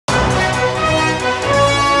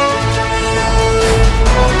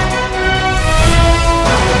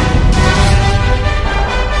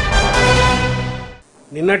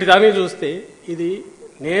నిన్నటి దాన్ని చూస్తే ఇది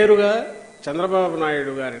నేరుగా చంద్రబాబు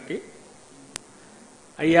నాయుడు గారికి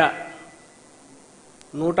అయ్యా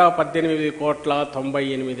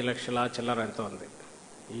 118,98,00,000 చిల్లర ఎంత ఉంది.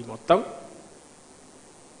 ఈ మొత్తం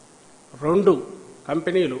 2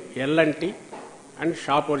 కంపెనీలు ఎల్ఎన్టీ అండ్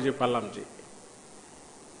షాపూర్జీ పల్లంజీ,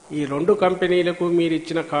 ఈ 2 కంపెనీలకు మీరు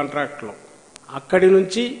ఇచ్చిన కాంట్రాక్ట్లో అక్కడి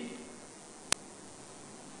నుంచి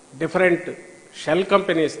డిఫరెంట్ షెల్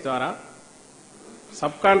కంపెనీస్ ద్వారా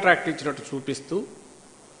సబ్ కాంట్రాక్ట్ ఇచ్చినట్టు చూపిస్తూ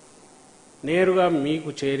నేరుగా మీకు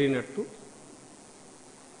చేరినట్టు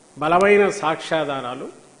బలమైన సాక్ష్యాధారాలు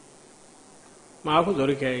మాకు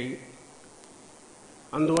దొరికాయి.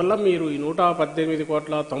 అందువల్ల మీరు ఈ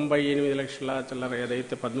 118,98,00,000 చిల్లర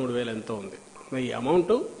ఏదైతే 13,000 ఎంతో ఉంది, ఈ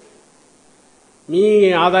అమౌంట్ మీ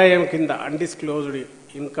ఆదాయం కింద అన్డిస్క్లోజ్డ్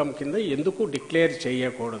ఇన్కమ్ కింద ఎందుకు డిక్లేర్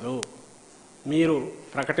చేయకూడదు, మీరు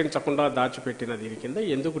ప్రకటించకుండా దాచిపెట్టిన దీని కింద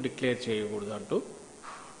ఎందుకు డిక్లేర్ చేయకూడదు అంటూ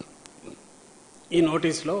ఈ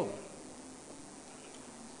నోటీస్లో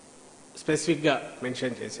స్పెసిఫిక్గా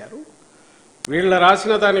మెన్షన్ చేశారు. వీళ్ళ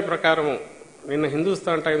రాసిన దాని ప్రకారం నిన్న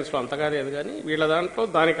హిందూస్థాన్ టైమ్స్లో అంతగా లేదు, కానీ వీళ్ళ దాంట్లో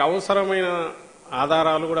దానికి అవసరమైన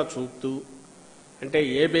ఆధారాలు కూడా చూపుతూ, అంటే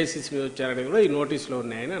ఏ బేసిస్ మీద వచ్చారనేది కూడా ఈ నోటీసులో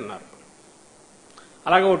ఉన్నాయని అన్నారు.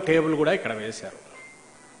 అలాగే ఒక టేబుల్ కూడా ఇక్కడ వేశారు.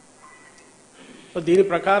 దీని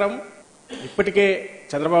ప్రకారం ఇప్పటికే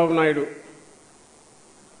చంద్రబాబు నాయుడు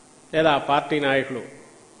లేదా పార్టీ నాయకులు,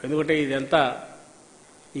 ఎందుకంటే ఇదంతా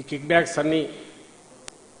ఈ కిక్ బ్యాక్స్ అన్నీ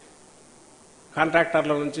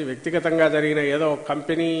కాంట్రాక్టర్ల నుంచి వ్యక్తిగతంగా జరిగిన ఏదో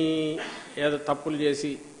కంపెనీ ఏదో తప్పులు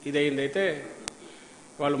చేసి ఇదైందైతే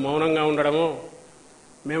వాళ్ళు మౌనంగా ఉండడమో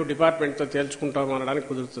మేము డిపార్ట్మెంట్తో తేల్చుకుంటాము అనడానికి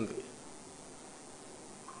కుదురుతుంది.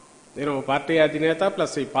 నేను పార్టీ అధినేత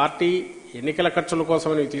ప్లస్ ఈ పార్టీ ఎన్నికల ఖర్చుల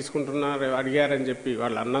కోసమని తీసుకుంటున్నారు అడిగారని చెప్పి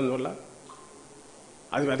వాళ్ళు అన్నందువల్ల,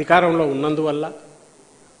 అది అధికారంలో ఉన్నందువల్ల,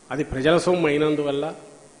 అది ప్రజల సొమ్ము అయినందువల్ల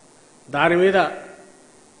దాని మీద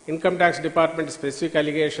income tax department specific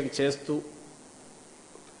allegation చేస్తూ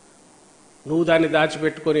నువ్వు దాన్ని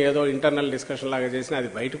దాచిపెట్టుకొని ఏదో ఇంటర్నల్ డిస్కషన్ లాగా చేసినా అది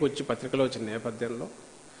బయటకు వచ్చి పత్రికలో వచ్చిన నేపథ్యంలో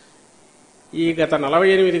ఈ గత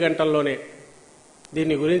 48 గంటల్లోనే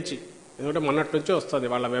దీని గురించి, ఎందుకంటే మొన్నటి నుంచి వస్తుంది,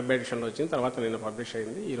 వాళ్ళ వెబ్ ఎడిషన్లో వచ్చింది, తర్వాత నిన్న పబ్లిష్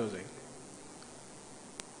అయింది, ఈరోజు అయింది,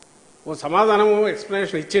 ఓ సమాధానము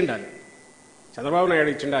ఎక్స్ప్లెనేషన్ ఇచ్చిండాలి, చంద్రబాబు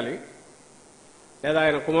నాయుడు ఇచ్చిండాలి, లేదా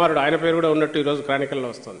ఆయన కుమారుడు, ఆయన పేరు కూడా ఉన్నట్టు ఈరోజు క్రానికల్లో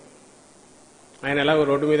వస్తుంది, ఆయన ఎలాగో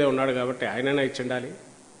రోడ్డు మీదే ఉన్నాడు కాబట్టి ఆయనైనా ఇచ్చిండాలి,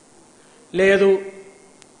 లేదు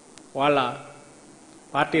వాళ్ళ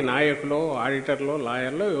పార్టీ నాయకులు, ఆడిటర్లు,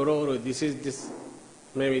 లాయర్లు ఎవరెవరు దిస్ ఈజ్ దిస్,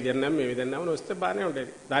 మేము ఇది అన్నామని వస్తే బాగానే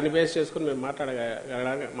ఉండేది. దాన్ని బేస్ చేసుకుని మేము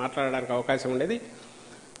మాట్లాడడానికి అవకాశం ఉండేది.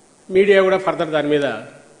 మీడియా కూడా ఫర్దర్ దాని మీద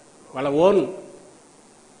వాళ్ళ ఓన్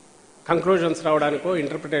కంక్లూజన్స్ రావడానికో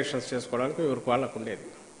ఇంటర్ప్రిటేషన్స్ చేసుకోవడానికో ఎవరికి వాళ్ళకు ఉండేది.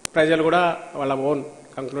 ప్రజలు కూడా వాళ్ళ ఓన్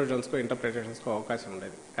కంక్లూజన్స్కో ఇంటర్ప్రిటేషన్స్కో అవకాశం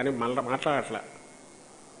ఉండేది. కానీ మళ్ళీ మాట్లాడట్లా,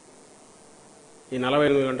 ఈ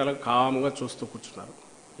 48 గంటలకు కాముగా చూస్తూ కూర్చున్నారు.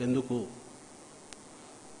 ఎందుకు?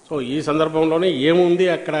 సో ఈ సందర్భంలోనే ఏముంది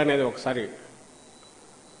అక్కడ అనేది ఒకసారి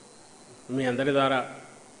మీ అందరి ద్వారా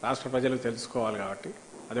రాష్ట్ర ప్రజలకు తెలుసుకోవాలి కాబట్టి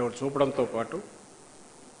అది ఒకటి చూపడంతో పాటు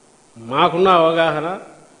మాకున్న అవగాహన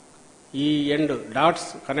ఈ ఎండ్ డాట్స్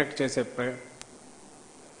కనెక్ట్ చేసే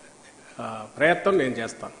ప్రయత్నం నేను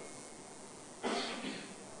చేస్తాను.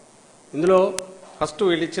 ఇందులో ఫస్ట్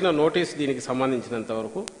వీళ్ళు ఇచ్చిన నోటీస్ దీనికి సంబంధించినంత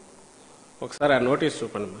వరకు ఒకసారి ఆ నోటీస్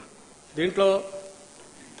చూపండి. దీంట్లో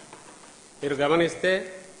మీరు గమనిస్తే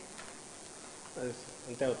అది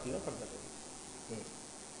అంతే అవుతుందో పడుతుంది.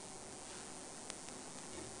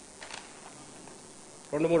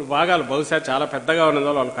 2-3 భాగాలు బహుశా చాలా పెద్దగా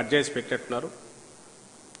ఉన్నదో వాళ్ళు కట్ చేసి పెట్టేట్టున్నారు.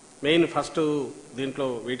 మెయిన్ ఫస్ట్ దీంట్లో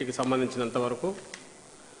వీటికి సంబంధించినంత వరకు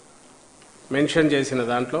మెన్షన్ చేసిన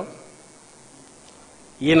దాంట్లో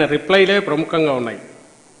ఈయన రిప్లైలే ప్రముఖంగా ఉన్నాయి.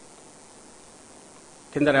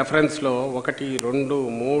 కింద రెఫరెన్స్లో 1, 2,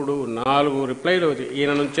 3, 4 రిప్లైలు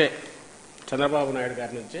ఈయన నుంచే, చంద్రబాబు నాయుడు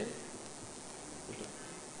గారి నుంచే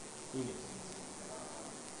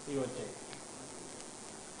ఇవి వచ్చాయి.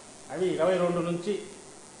 అవి 22 నుంచి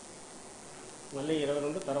మళ్ళీ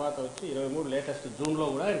 22 తర్వాత వచ్చి 23 లేటెస్ట్ జూన్లో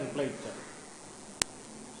కూడా ఆయన రిప్లై ఇచ్చారు.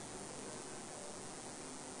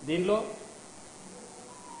 దీనిలో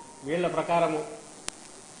వీళ్ళ ప్రకారము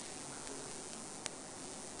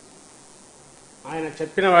ఆయన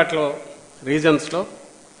చెప్పిన వాటిలో రీజన్స్లో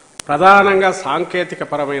ప్రధానంగా సాంకేతిక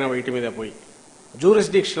పరమైన వీటి మీద పోయి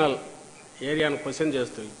జ్యూరిస్డిక్షనల్ ఏరియాను క్వశ్చన్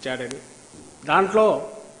చేస్తూ ఇచ్చాడని, దాంట్లో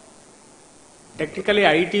టెక్నికలీ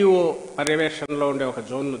ఐటీఓ పర్యవేక్షణలో ఉండే ఒక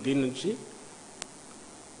జోన్ను దీని నుంచి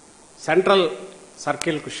సెంట్రల్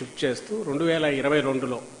సర్కిల్కు షిఫ్ట్ చేస్తూ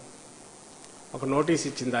 2022లో ఒక నోటీస్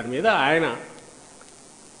ఇచ్చిన దాని మీద ఆయన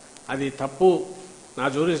అది తప్పు, నా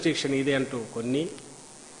జ్యూరిస్డిక్షన్ ఇదే అంటూ కొన్ని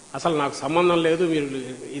అసలు నాకు సంబంధం లేదు, మీరు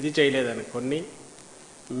ఇది చేయలేదని కొన్ని,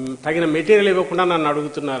 తగిన మెటీరియల్ ఇవ్వకుండా నన్ను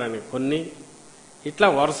అడుగుతున్నారని కొన్ని, ఇట్లా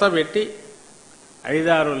వరుస పెట్టి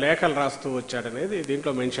 5-6 లేఖలు రాస్తూ వచ్చాడనేది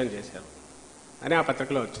దీంట్లో మెన్షన్ చేశారు అని ఆ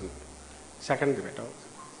పత్రికలో వచ్చింది. సెకండ్ది పెట్టావు,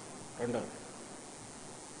 రెండవది.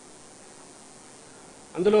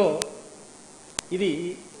 అందులో ఇది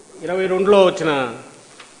 22లో వచ్చిన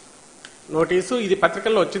నోటీసు, ఇది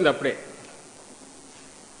పత్రికల్లో వచ్చింది అప్పుడే.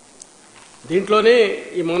 దీంట్లోనే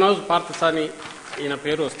ఈ మనోజ్ పార్థసాని ఈయన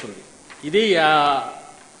పేరు వస్తుంది. ఇది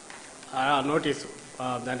ఆ నోటీసు,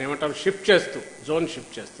 దాన్ని ఏమంటారు, షిఫ్ట్ చేస్తూ, జోన్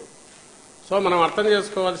షిఫ్ట్ చేస్తూ. సో మనం అర్థం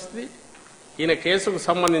చేసుకోవాల్సింది, ఈయన కేసుకు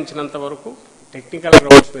సంబంధించినంత వరకు టెక్నికల్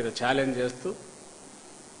గ్రౌండ్స్ మీద ఛాలెంజ్ చేస్తూ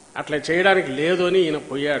అట్లా చేయడానికి లేదు అని ఈయన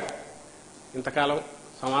పోయాడు. ఇంతకాలం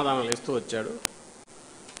సమాధానాలు ఇస్తూ వచ్చాడు.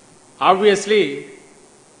 ఆబ్వియస్లీ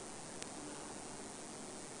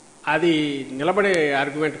అది నిలబడే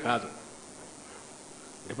ఆర్గ్యుమెంట్ కాదు.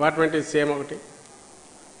 డిపార్ట్మెంట్ సేమ్ ఒకటి,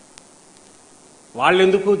 వాళ్ళు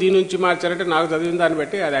ఎందుకు దీని నుంచి మార్చారంటే నాకు చదివిన దాన్ని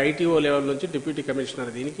బట్టి అది ఐటీఓ లెవెల్ నుంచి డిప్యూటీ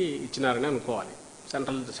కమిషనర్ దీనికి ఇచ్చినారని అనుకోవాలి.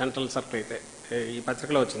 సెంట్రల్ సర్కిల్ అయితే ఈ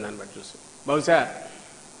పత్రికలో వచ్చింది దాన్ని బట్టి చూసి, బహుశా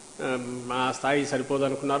మా స్థాయి సరిపోదు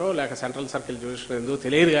అనుకున్నారో లేక సెంట్రల్ సర్కిల్ జ్యుడిషియల్ ఎందుకు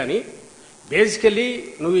తెలియదు. కానీ బేసికల్లీ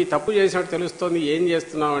నువ్వు ఈ తప్పు చేసినట్టు తెలుస్తోంది, ఏం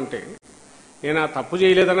చేస్తున్నావు అంటే, నేను ఆ తప్పు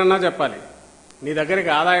చేయలేదనన్నా చెప్పాలి, నీ దగ్గరికి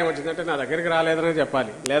ఆదాయం వచ్చిందంటే నా దగ్గరికి రాలేదనే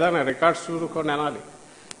చెప్పాలి, లేదా నా రికార్డ్స్ చూడుకొని అనాలి.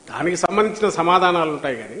 దానికి సంబంధించిన సమాధానాలు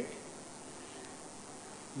ఉంటాయి. కానీ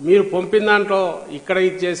మీరు పంపిన దాంట్లో ఇక్కడ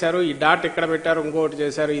ఇది చేశారు, ఈ డాట్ ఇక్కడ పెట్టారు, ఇంకోటి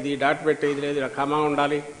చేశారు, ఇది డాట్ పెట్టే ఇది లేదు, కమా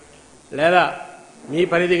ఉండాలి, లేదా మీ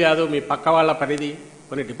పరిధి కాదు మీ పక్క వాళ్ళ పరిధి,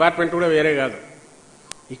 కొన్ని డిపార్ట్మెంట్ కూడా వేరే కాదు,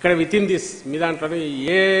 ఇక్కడ విత్ ఇన్ దిస్ మీ దాంట్లోనే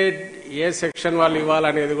ఏ సెక్షన్ వాళ్ళు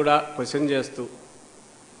ఇవ్వాలనేది కూడా క్వశ్చన్ చేస్తూ,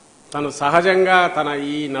 తను సహజంగా తన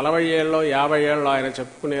ఈ 40 ఏళ్ళలో 50 ఏళ్ళలో ఆయన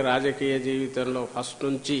చెప్పుకునే రాజకీయ జీవితంలో ఫస్ట్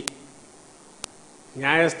నుంచి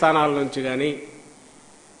న్యాయస్థానాల నుంచి కానీ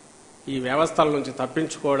ఈ వ్యవస్థల నుంచి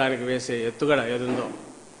తప్పించుకోవడానికి వేసే ఎత్తుగడ ఏదుందో,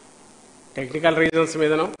 టెక్నికల్ రీజన్స్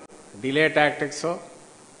మీదనో డిలే టాక్టిక్సో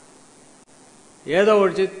ఏదో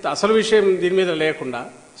ఒకటి అసలు విషయం దీని మీద లేకుండా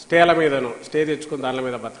స్టేల మీదనో స్టే తెచ్చుకుని దాని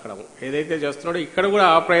మీద బతకడం ఏదైతే చేస్తున్నాడో ఇక్కడ కూడా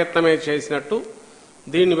ఆ ప్రయత్నమే చేసినట్టు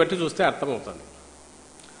దీన్ని బట్టి చూస్తే అర్థమవుతుంది.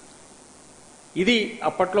 ఇది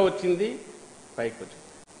అప్పట్లో వచ్చింది,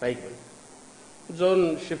 పైకి జోన్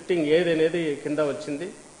షిఫ్టింగ్ ఏది అనేది కింద వచ్చింది,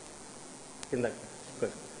 కింద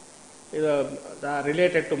ఇది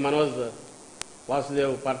రిలేటెడ్ టు మనోజ్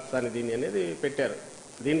వాసుదేవ్ పార్థసాని దీన్ని అనేది పెట్టారు.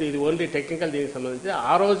 దీన్ని ఇది ఓన్లీ టెక్నికల్ దీనికి సంబంధించి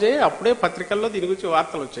ఆ రోజే అప్పుడే పత్రికల్లో దీని గురించి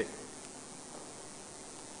వార్తలు వచ్చాయి,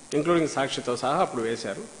 ఇంక్లూడింగ్ సాక్షితో సహా అప్పుడు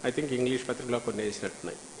వేశారు. ఐ థింక్ ఇంగ్లీష్ పత్రికలో కొన్ని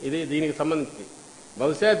వేసినట్టున్నాయి. ఇది దీనికి సంబంధించి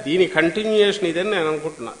బహుశా దీని కంటిన్యూయేషన్ ఇదని నేను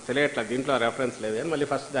అనుకుంటున్నా, తెలియట్లా, దీంట్లో రెఫరెన్స్ లేదు కానీ మళ్ళీ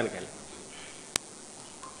ఫస్ట్ దానికి వెళ్ళి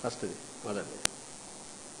ఫస్ట్ది మొదటిది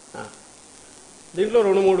దీంట్లో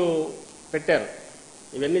 2-3 పెట్టారు.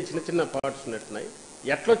 ఇవన్నీ చిన్న చిన్న పార్ట్స్ ఉన్నట్టున్నాయి.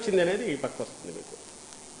 ఎట్లొచ్చింది అనేది ఈ పక్క వస్తుంది మీకు.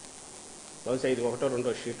 బహుశా ఇది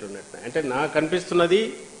 1-2 షీట్లు ఉన్నట్టున్నాయి. అంటే నాకు అనిపిస్తున్నది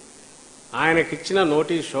ఆయనకిచ్చిన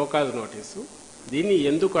నోటీస్, షోకాజ్ నోటీసు, దీన్ని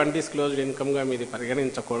ఎందుకు అన్డిస్క్లోజ్డ్ ఇన్కమ్గా మీది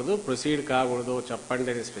పరిగణించకూడదు, ప్రొసీడ్ కాకూడదు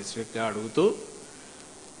చెప్పండి అని స్పెసిఫిక్గా అడుగుతూ,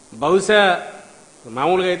 బహుశా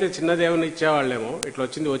మామూలుగా అయితే చిన్నదేవుని ఇచ్చేవాళ్ళేమో ఇట్లా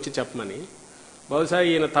వచ్చింది వచ్చి చెప్పమని, బహుశా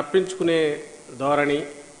ఈయన తప్పించుకునే ధోరణి,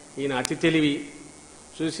 ఈయన అతి తెలివి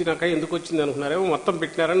చూసినాక ఎందుకు వచ్చింది అనుకున్నారేమో, మొత్తం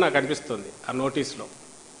పెట్టినారని నాకు అనిపిస్తుంది. ఆ నోటీస్లో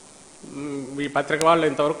ఈ పత్రిక వాళ్ళు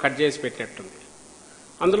ఇంతవరకు కట్ చేసి పెట్టినట్టుంది.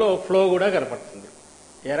 అందులో ఫ్లో కూడా కనపడుతుంది,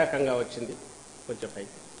 ఏ రకంగా వచ్చింది. కొంచెం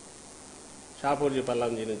పైకి షాపూర్జీ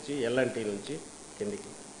పల్లంజీ నుంచి ఎల్ఎన్టీ నుంచి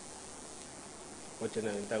కిందికి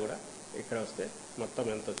వచ్చిందంతా కూడా ఇక్కడ వస్తే మొత్తం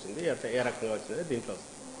ఎంత వచ్చింది, ఏ రకంగా వచ్చింది దీంట్లో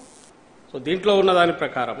వస్తుంది. సో దీంట్లో ఉన్న దాని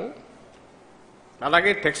ప్రకారము,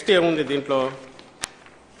 అలాగే టెక్స్ట్ ఏముంది దీంట్లో,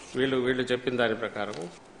 వీళ్ళు చెప్పిన దాని ప్రకారము,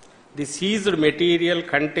 the seized material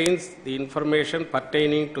contains the information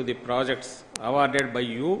pertaining to the projects awarded by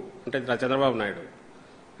you, అంటే Chandrababu Naidu,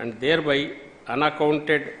 and there by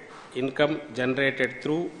unaccounted income generated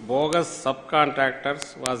through bogus sub contractors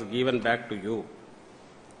was given back to you.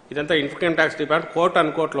 ఇదంతా ఇన్కమ్ ట్యాక్స్ డిపార్ట్మెంట్ కోర్ట్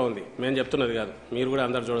అన్కోర్ట్లో ఉంది, మేము చెప్తున్నది కాదు, మీరు కూడా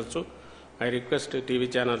అందరు చూడొచ్చు. ఐ రిక్వెస్ట్ టీవీ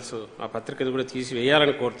ఛానల్స్ ఆ పత్రికది కూడా తీసి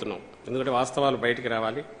వేయాలని కోరుతున్నాం, ఎందుకంటే వాస్తవాలు బయటికి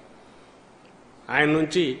రావాలి. ఆయన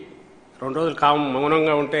నుంచి 2 రోజులు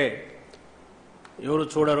మౌనంగా ఉంటే ఎవరు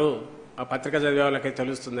చూడరు, ఆ పత్రిక చదివే వాళ్ళకే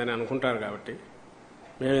తెలుస్తుందని అనుకుంటారు. కాబట్టి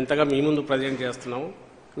మేము ఇంతగా మీ ముందు ప్రజెంట్ చేస్తున్నాము.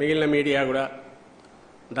 మిగిలిన మీడియా కూడా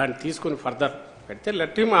దాన్ని తీసుకుని ఫర్దర్ పెడితే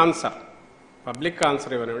let him answer, public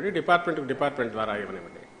answer ఇవ్వనివ్వండి, department ద్వారా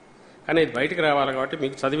ఇవ్వనివ్వండి, కానీ ఇది బయటికి రావాలి. కాబట్టి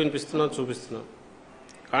మీకు చదివి వినిపిస్తున్నాం, చూపిస్తున్నాం.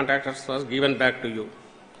 Contractors was given back to you.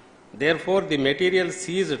 There four the material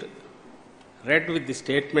seized read with the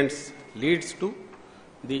statements leads to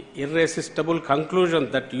the irresistible conclusion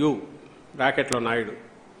that you బ్రాకెట్లో Naidu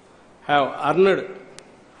have earned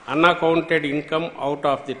unaccounted income out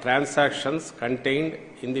of the transactions contained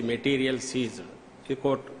in the material seized. The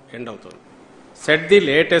court end అవుతుంది. Set the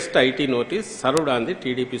latest IT notice served on the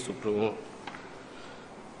TDP Supremo.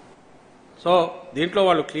 So దీంట్లో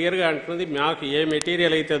వాళ్ళు క్లియర్గా అంటున్నది మాకు ఏ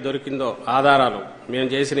material అయితే దొరికిందో ఆధారాలు మేము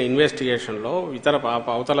చేసిన ఇన్వెస్టిగేషన్లో ఇతర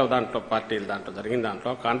అవతల దాంట్లో పార్టీలు దాంట్లో జరిగిన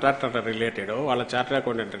దాంట్లో కాంట్రాక్టర్ రిలేటెడ్ వాళ్ళ చార్టర్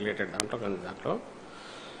అకౌంటెంట్ రిలేటెడ్ దాంట్లో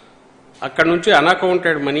అక్కడ నుంచి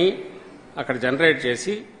అన్అకౌంటెడ్ మనీ అక్కడ జనరేట్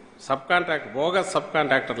చేసి బోగస్ సబ్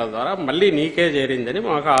కాంట్రాక్టర్ల ద్వారా మళ్ళీ నీకే చేరిందని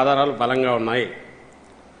మాకు ఆధారాలు బలంగా ఉన్నాయి.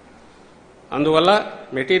 అందువల్ల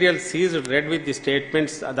material seized red with the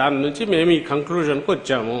statements దాని నుంచి మేము ఈ కంక్లూజన్కు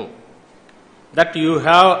వచ్చాము. That you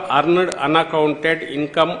have earned unaccounted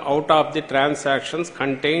income out of the transactions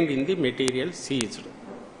contained in the material seized.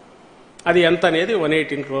 అది ఎంత అనేది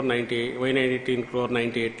 118 crore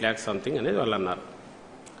 98 lakhs సంథింగ్ అనేది వాళ్ళు అన్నారు.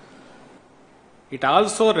 It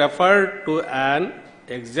also referred to an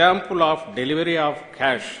example of delivery of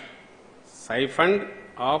cash siphoned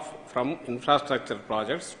off from infrastructure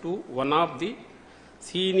projects to one of the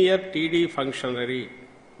senior TD functionary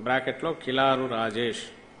బ్రాకెట్లో కిలారు రాజేష్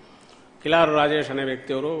అనే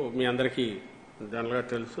వ్యక్తి ఎవరు మీ అందరికీ జనరల్గా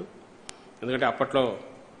తెలుసు. ఎందుకంటే అప్పట్లో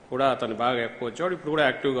కూడా అతను బాగా ఎక్కువ వచ్చాడు, ఇప్పుడు కూడా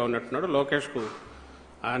యాక్టివ్గా ఉన్నట్టున్నాడు. లోకేష్కు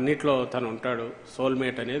అన్నిట్లో తను ఉంటాడు,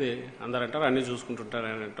 సోల్మేట్ అనేది అందరు అంటారు, అన్నీ చూసుకుంటుంటారు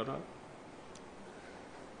అని అంటున్నారు.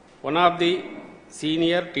 One of the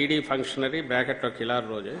senior TD functionary బ్రాకెట్లో Kilar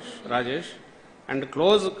Rajesh and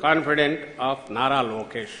close confident of Nara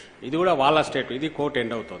Lokesh. ఇది కూడా వాళ్ళ స్టేట్, ఇది కోర్టు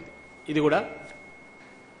ఎండ్ అవుతుంది. ఇది కూడా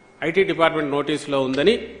ఐటీ డిపార్ట్మెంట్ నోటీసులో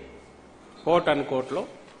ఉందని కోర్టులో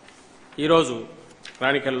ఈరోజు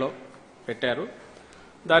క్రానికల్లో పెట్టారు.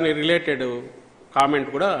 దాని రిలేటెడ్ కామెంట్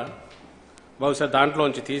కూడా బహుశా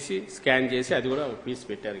దాంట్లోంచి తీసి స్కాన్ చేసి అది కూడా పీస్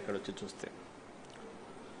పెట్టారు ఇక్కడ వచ్చి చూస్తే.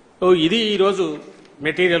 ఇది ఈరోజు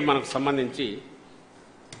మెటీరియల్ మనకు సంబంధించి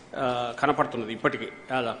కనపడుతున్నది ఇప్పటికీ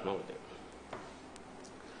యాదాత్మవుతుంది.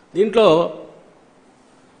 దీంట్లో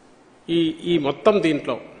ఈ మొత్తం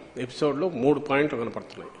దీంట్లో ఎపిసోడ్లో 3 పాయింట్లు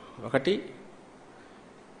కనపడుతున్నాయి. ఒకటి,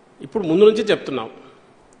 ఇప్పుడు ముందు నుంచి చెప్తున్నాం,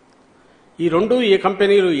 ఈ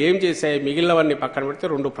కంపెనీలు ఏం చేశాయి మిగిలినవన్నీ పక్కన పెడితే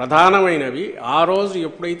 2 ప్రధానమైనవి ఆ రోజు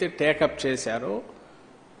ఎప్పుడైతే టేకప్ చేశారో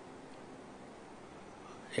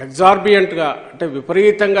ఎగ్జార్బియంట్గా అంటే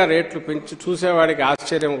విపరీతంగా రేట్లు పెంచి చూసేవాడికి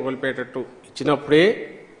ఆశ్చర్యం కొలిపేటట్టు ఇచ్చినప్పుడే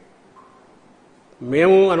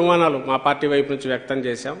మేము అనుమానాలు మా పార్టీ వైపు నుంచి వ్యక్తం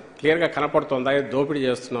చేశాం. క్లియర్గా కనపడుతుందా దోపిడీ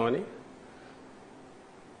చేస్తున్నామని.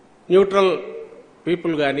 న్యూట్రల్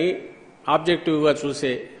పీపుల్ కానీ ఆబ్జెక్టివ్గా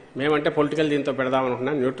చూసే, మేమంటే పొలిటికల్ దీంతో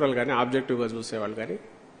పెడదామనుకున్నాం, న్యూట్రల్ కానీ ఆబ్జెక్టివ్గా చూసేవాళ్ళు కానీ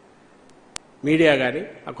మీడియా కానీ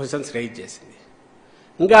ఆ క్వశ్చన్స్ రైజ్ చేసింది.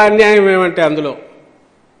 ఇంకా అన్యాయం ఏమంటే అందులో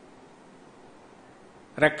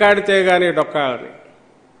రెక్కాడితే కానీ డొక్కాలని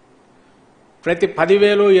ప్రతి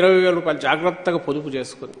 10,000 20,000 రూపాయలు జాగ్రత్తగా పొదుపు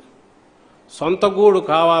చేసుకుని సొంత గూడు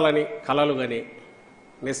కావాలని కలలు కానీ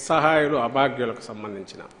నిస్సహాయులు అభాగ్యులకు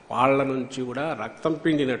సంబంధించిన వాళ్ళ నుంచి కూడా రక్తం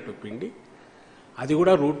పిండినట్టు పిండి అది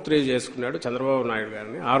కూడా రూట్ 3 చేసుకున్నాడు చంద్రబాబు నాయుడు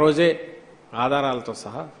గారిని. ఆ రోజే ఆధారాలతో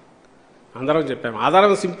సహా అందరం చెప్పాము.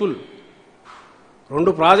 ఆధారం సింపుల్,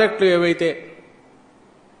 2 ప్రాజెక్టులు ఏవైతే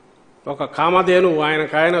ఒక కామధేను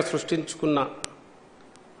ఆయనకాయన సృష్టించుకున్న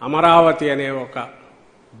అమరావతి అనే ఒక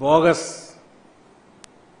బోగస్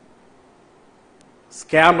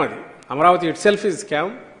స్కామ్, అది Amaravati it self is scam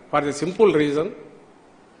for the simple reason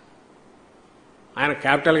ఆయన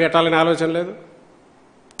క్యాపిటల్ కట్టాలని ఆలోచన లేదు,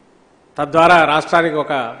 తద్వారా రాష్ట్రానికి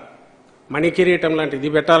ఒక మణికిరీటం లాంటి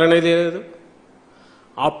ఇది పెట్టాలనేది లేదు.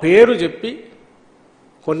 ఆ పేరు చెప్పి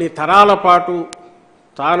కొన్ని తరాల పాటు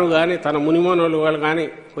తాను కానీ తన మునిమోనులు వాళ్ళు కానీ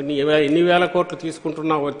ఎన్ని వేల కోట్లు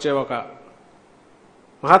తీసుకుంటున్నా వచ్చే ఒక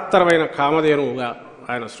మహత్తరమైన కామధేనువుగా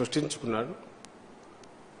ఆయన సృష్టించుకున్నాడు.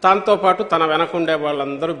 దాంతోపాటు తన వెనకుండే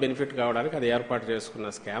వాళ్ళందరూ బెనిఫిట్ కావడానికి అది ఏర్పాటు చేసుకున్న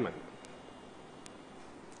స్కామ్. అది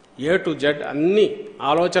A to Z అన్ని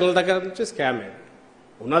ఆలోచనల దగ్గర నుంచి స్కామ్. అది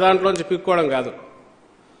ఉన్న దాంట్లోంచి పిక్కోవడం కాదు.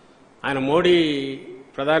 ఆయన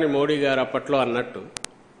ప్రధాని మోడీ గారు అప్పట్లో అన్నట్టు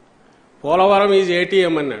పోలవరం ఈజ్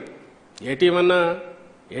ఏటీఎం అన్నాడు.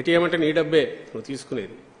 ఏటీఎం అంటే నీ డబ్బే నువ్వు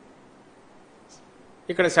తీసుకునేది.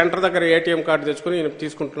 ఇక్కడ సెంటర్ దగ్గర ఏటీఎం కార్డు తెచ్చుకొని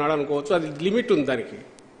తీసుకుంటున్నాడు అనుకోవచ్చు, అది లిమిట్ ఉంది దానికి.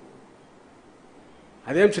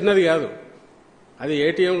 అదేం చిన్నది కాదు, అది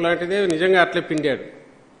ఏటీఎం లాంటిదే, నిజంగా అట్లే పిండాడు.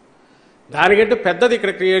 దానికంటే పెద్దది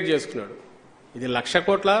ఇక్కడ క్రియేట్ చేసుకున్నాడు. ఇది 1,00,000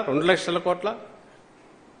 కోట్ల 2,00,000 కోట్ల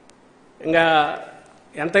ఇంకా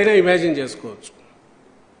ఎంతైనా ఇమాజిన్ చేసుకోవచ్చు.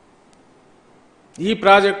 ఈ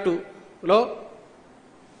ప్రాజెక్టులో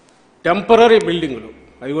టెంపరరీ బిల్డింగులు,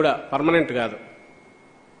 అది కూడా పర్మనెంట్ కాదు,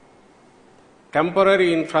 టెంపరరీ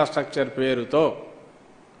ఇన్ఫ్రాస్ట్రక్చర్ పేరుతో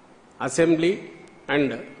assembly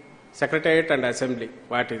and secretariat and assembly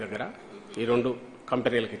వాటి దగ్గర ఈ 2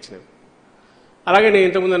 కంపెనీలకు ఇచ్చినవి. అలాగే నేను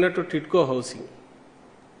ఇంతకుముందు అన్నట్టు టిడ్కో హౌసింగ్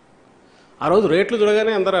ఆ రోజు రేట్లు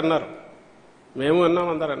చూడగానే అందరూ అన్నారు, మేము అన్నాం,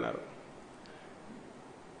 అందరూ అన్నారు.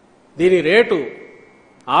 దీని రేటు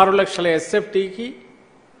 6 లక్షల ఎస్ఎఫ్టీకి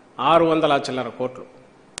 600 చిల్లర కోట్లు.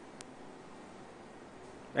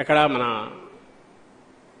 ఎక్కడ మన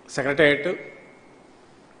సెక్రటేరియట్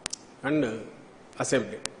అండ్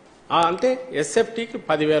అసెంబ్లీ. అంటే ఎస్ఎఫ్టీకి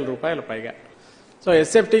 10,000 రూపాయలు పైగా. సో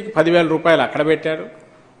ఎస్ఎఫ్టీకి 10,000 రూపాయలు అక్కడ పెట్టారు.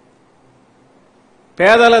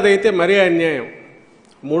 పేదలదైతే మరీ అన్యాయం,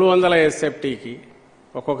 300 ఎస్ఎఫ్టీకి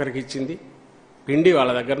ఒక్కొక్కరికి ఇచ్చింది. పిండి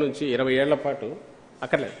వాళ్ళ దగ్గర నుంచి 20 ఏళ్ల పాటు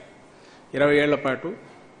అక్కర్లేదు, 20 ఏళ్ల పాటు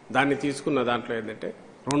దాన్ని తీసుకున్న దాంట్లో ఏంటంటే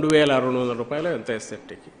 2,200 రూపాయలు ఎంత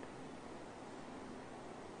ఎస్ఎఫ్టీకి.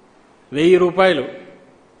 1,000 రూపాయలు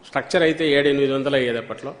స్ట్రక్చర్ అయితే 700-800 అయ్యేది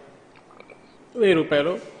అప్పట్లో, 1,000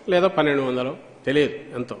 రూపాయలు లేదా 1,200 తెలియదు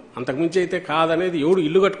ఎంతో, అంతకుమించి అయితే కాదనేది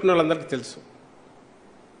ఇల్లు కట్టుకున్న వాళ్ళందరికీ తెలుసు.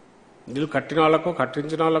 ఇల్లు కట్టిన వాళ్ళకో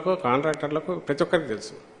కట్టించిన వాళ్ళకో కాంట్రాక్టర్లకు ప్రతి ఒక్కరికి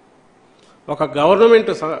తెలుసు. ఒక గవర్నమెంట్,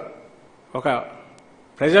 ఒక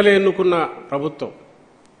ప్రజలు ఎన్నుకున్న ప్రభుత్వం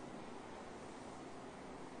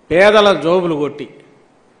పేదల జోబులు కొట్టి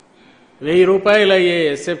 1,000 రూపాయలు అయ్యే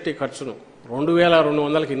ఎస్ఎఫ్టీ ఖర్చును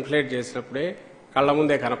 2,200కి ఇన్ఫ్లేట్ చేసినప్పుడే కళ్ళ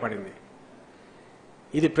ముందే కనపడింది.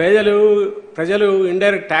 ఇది ప్రజలు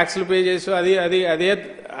ఇండైరెక్ట్ ట్యాక్స్లు పే చేసి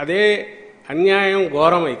అదే అన్యాయం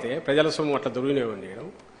ఘోరం అయితే ప్రజల సొమ్ము అట్లా దుర్వినియోగం చేయడం,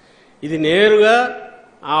 ఇది నేరుగా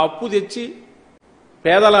ఆ అప్పు తెచ్చి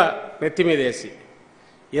పేదల నెత్తి మీద వేసి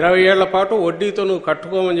 20 ఏళ్ల పాటు వడ్డీతో నువ్వు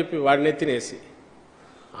కట్టుకోమని చెప్పి వాడి నెత్తినేసి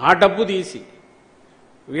ఆ డబ్బు తీసి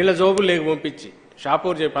వీళ్ళ జోబులేకి పంపించి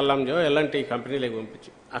షాపూర్ జే పల్లంజో ఎలాంటి కంపెనీలకు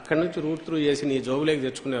పంపించి అక్కడి నుంచి రూట్ త్రూ చేసి నీ జోబులేకి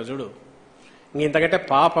తెచ్చుకునేవు చూడు. ఇంతకంటే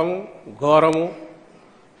పాపము, ఘోరము,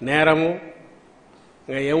 నేరము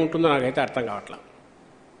ఇంకా ఏముంటుందో నాకైతే అర్థం కావట్లా.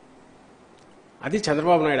 అది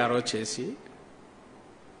చంద్రబాబు నాయుడు ఆ రోజు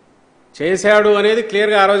చేశాడు అనేది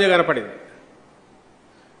క్లియర్గా ఆ రోజే కనపడింది.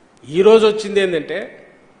 ఈరోజు వచ్చింది ఏంటంటే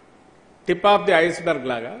టిప్ ఆఫ్ ది ఐస్బర్గ్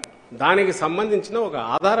లాగా దానికి సంబంధించిన ఒక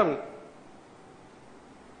ఆధారం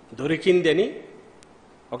దొరికిందని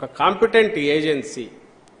ఒక competent agency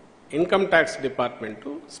income tax department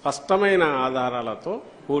స్పష్టమైన ఆధారాలతో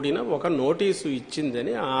కూడిన ఒక నోటీసు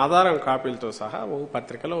ఇచ్చిందని ఆ ఆధారం కాపీలతో సహా ఒక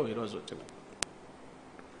పత్రికలో ఈరోజు వచ్చింది.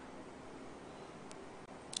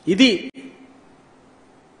 ఇది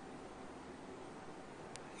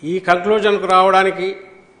ఈ కంక్లూజన్కు రావడానికి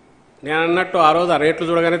నేను అన్నట్టు ఆ రోజు ఆ రేట్లు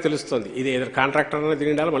చూడగానే తెలుస్తుంది ఇది ఎదురు కాంట్రాక్టర్ అనేది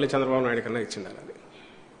తిండాలి, మళ్ళీ చంద్రబాబు నాయుడు కన్నా ఇచ్చిండాలి.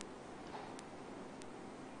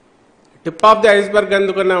 Tip of the iceberg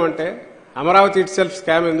ఎందుకన్నామంటే, Amaravati it self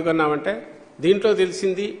scam ఎందుకన్నామంటే, దీంట్లో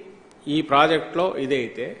తెలిసింది ఈ ప్రాజెక్ట్లో ఇదే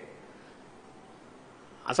అయితే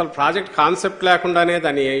అసలు ప్రాజెక్ట్ కాన్సెప్ట్ లేకుండానే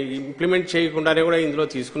దాన్ని ఇంప్లిమెంట్ చేయకుండానే కూడా ఇందులో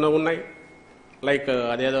తీసుకున్నవి ఉన్నాయి. లైక్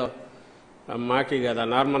అదేదో మాకి కదా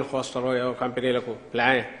నార్మన్ ఫోస్టర్ ఏవో కంపెనీలకు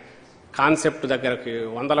కాన్సెప్ట్ దగ్గరకి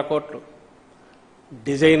 100 కోట్లు,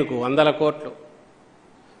 డిజైన్కు 100 కోట్లు,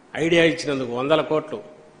 ఐడియా ఇచ్చినందుకు 100 కోట్లు,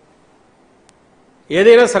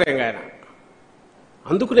 ఏదైనా సరే ఆయన.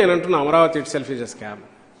 అందుకు నేను అంటున్నా Amaravati it self is a scam.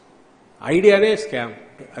 ఐడియానే scam.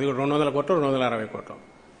 అది కూడా 200 కోట్లు, 260 కోట్లు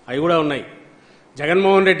అవి కూడా ఉన్నాయి.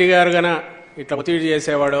 జగన్మోహన్ రెడ్డి గారు గన ఇట్లా ఒత్తిడి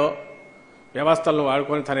చేసేవాడో వ్యవస్థలను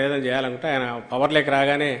వాడుకొని తను ఏదైనా చేయాలనుకుంటే ఆయన పవర్లోకి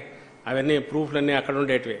రాగానే అవన్నీ ప్రూఫ్లన్నీ అక్కడ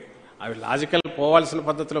ఉండేటివి. అవి లాజికల్ పోవాల్సిన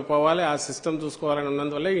పద్ధతిలో పోవాలి, ఆ సిస్టమ్ చూసుకోవాలని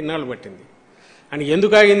ఉన్నందువల్ల ఇన్నాళ్ళు పట్టింది. అని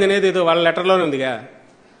ఎందుకు ఆగింది అనేది ఏదో వాళ్ళ లెటర్లోనే ఉందిగా.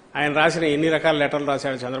 ఆయన రాసిన ఎన్ని రకాల లెటర్లు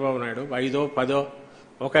రాశాడు చంద్రబాబు నాయుడు, 5, 10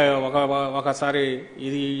 ఒకసారి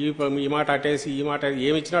ఇది ఈ మాట అటేసి ఈ మాట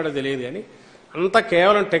ఏమి ఇచ్చినాడో తెలియదు. కానీ అంతా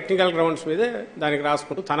కేవలం టెక్నికల్ గ్రౌండ్స్ మీదే దానికి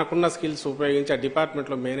రాసుకుంటూ తనకున్న స్కిల్స్ ఉపయోగించి ఆ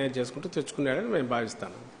డిపార్ట్మెంట్లో మేనేజ్ చేసుకుంటూ తెచ్చుకున్నాడని మేము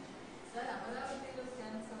భావిస్తాను.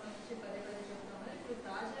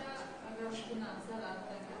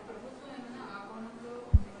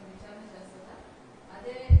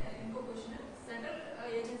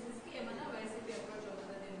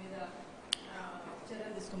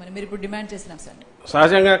 మీరు ఇప్పుడు డిమాండ్ చేసిన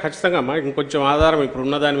సహజంగా ఖచ్చితంగా అమ్మా ఇంకొంచెం ఆధారం ఇప్పుడు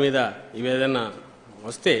ఉన్న దాని మీద ఇవి ఏదైనా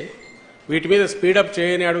వస్తే వీటి మీద స్పీడప్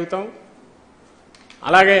చేయని అడుగుతాం.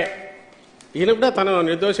 అలాగే ఈయన కూడా తన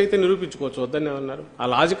నిర్దోష అయితే నిరూపించుకోవచ్చు, వద్దని ఏమన్నారు. ఆ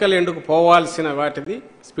లాజికల్ ఎండుకు పోవాల్సిన వాటిది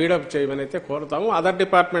స్పీడప్ చేయమని అయితే కోరుతాము. అదర్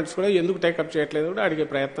డిపార్ట్మెంట్స్ కూడా ఎందుకు టేకప్ చేయట్లేదు కూడా అడిగే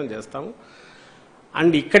ప్రయత్నం చేస్తాము.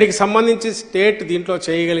 అండ్ ఇక్కడికి సంబంధించి స్టేట్ దీంట్లో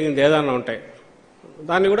చేయగలిగింది ఏదన్నా ఉంటాయి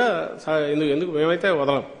దాన్ని కూడా ఎందుకు మేమైతే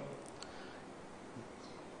వదలం.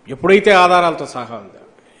 ఎప్పుడైతే ఆధారాలతో సహా ఉంది.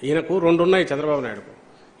 ఈయనకు 2 ఉన్నాయి చంద్రబాబు నాయుడుకు.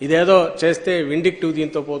 ఇదేదో చేస్తే విండిక్టివ్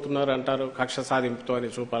దీంతో పోతున్నారు అంటారు, కక్ష సాధింపుతో అని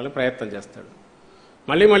చూపాలని ప్రయత్నం చేస్తాడు.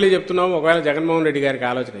 మళ్ళీ చెప్తున్నాము, ఒకవేళ జగన్మోహన్ రెడ్డి గారికి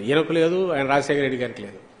ఆలోచన ఈయనకు లేదు, ఆయన రాజశేఖర రెడ్డి గారికి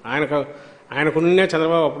లేదు. ఆయనకున్నే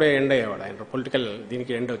చంద్రబాబు అప్పుడే ఎండ్ అయ్యేవాడు, ఆయన పొలిటికల్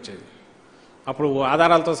దీనికి ఎండ్ వచ్చేది. అప్పుడు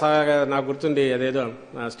ఆధారాలతో సహా నాకు గుర్తుంది, అదేదో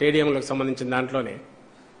స్టేడియంలకు సంబంధించిన దాంట్లోనే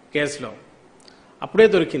కేసులో అప్పుడే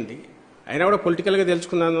దొరికింది. అయినా కూడా పొలిటికల్గా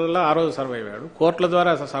తెలుసుకున్నందువల్ల ఆ రోజు సర్వైవ్ అయ్యాడు, కోర్టుల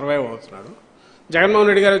ద్వారా సర్వైవ్ అవుతున్నాడు. జగన్మోహన్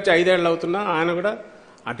రెడ్డి గారు వచ్చి 5 ఏళ్ళు అవుతున్నా ఆయన కూడా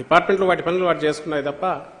ఆ డిపార్ట్మెంట్లో వాటి పనులు వాటి చేసుకున్నాయి తప్ప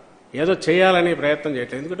ఏదో చేయాలని ప్రయత్నం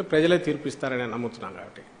చేయట్లేదు. ఎందుకంటే ప్రజలే తీర్పు ఇస్తారని నమ్ముతున్నాం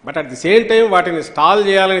కాబట్టి. But at the same time వాటిని స్టాల్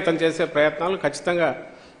చేయాలని తను చేసే ప్రయత్నాలు ఖచ్చితంగా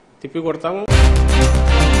తిప్పికొడతాము.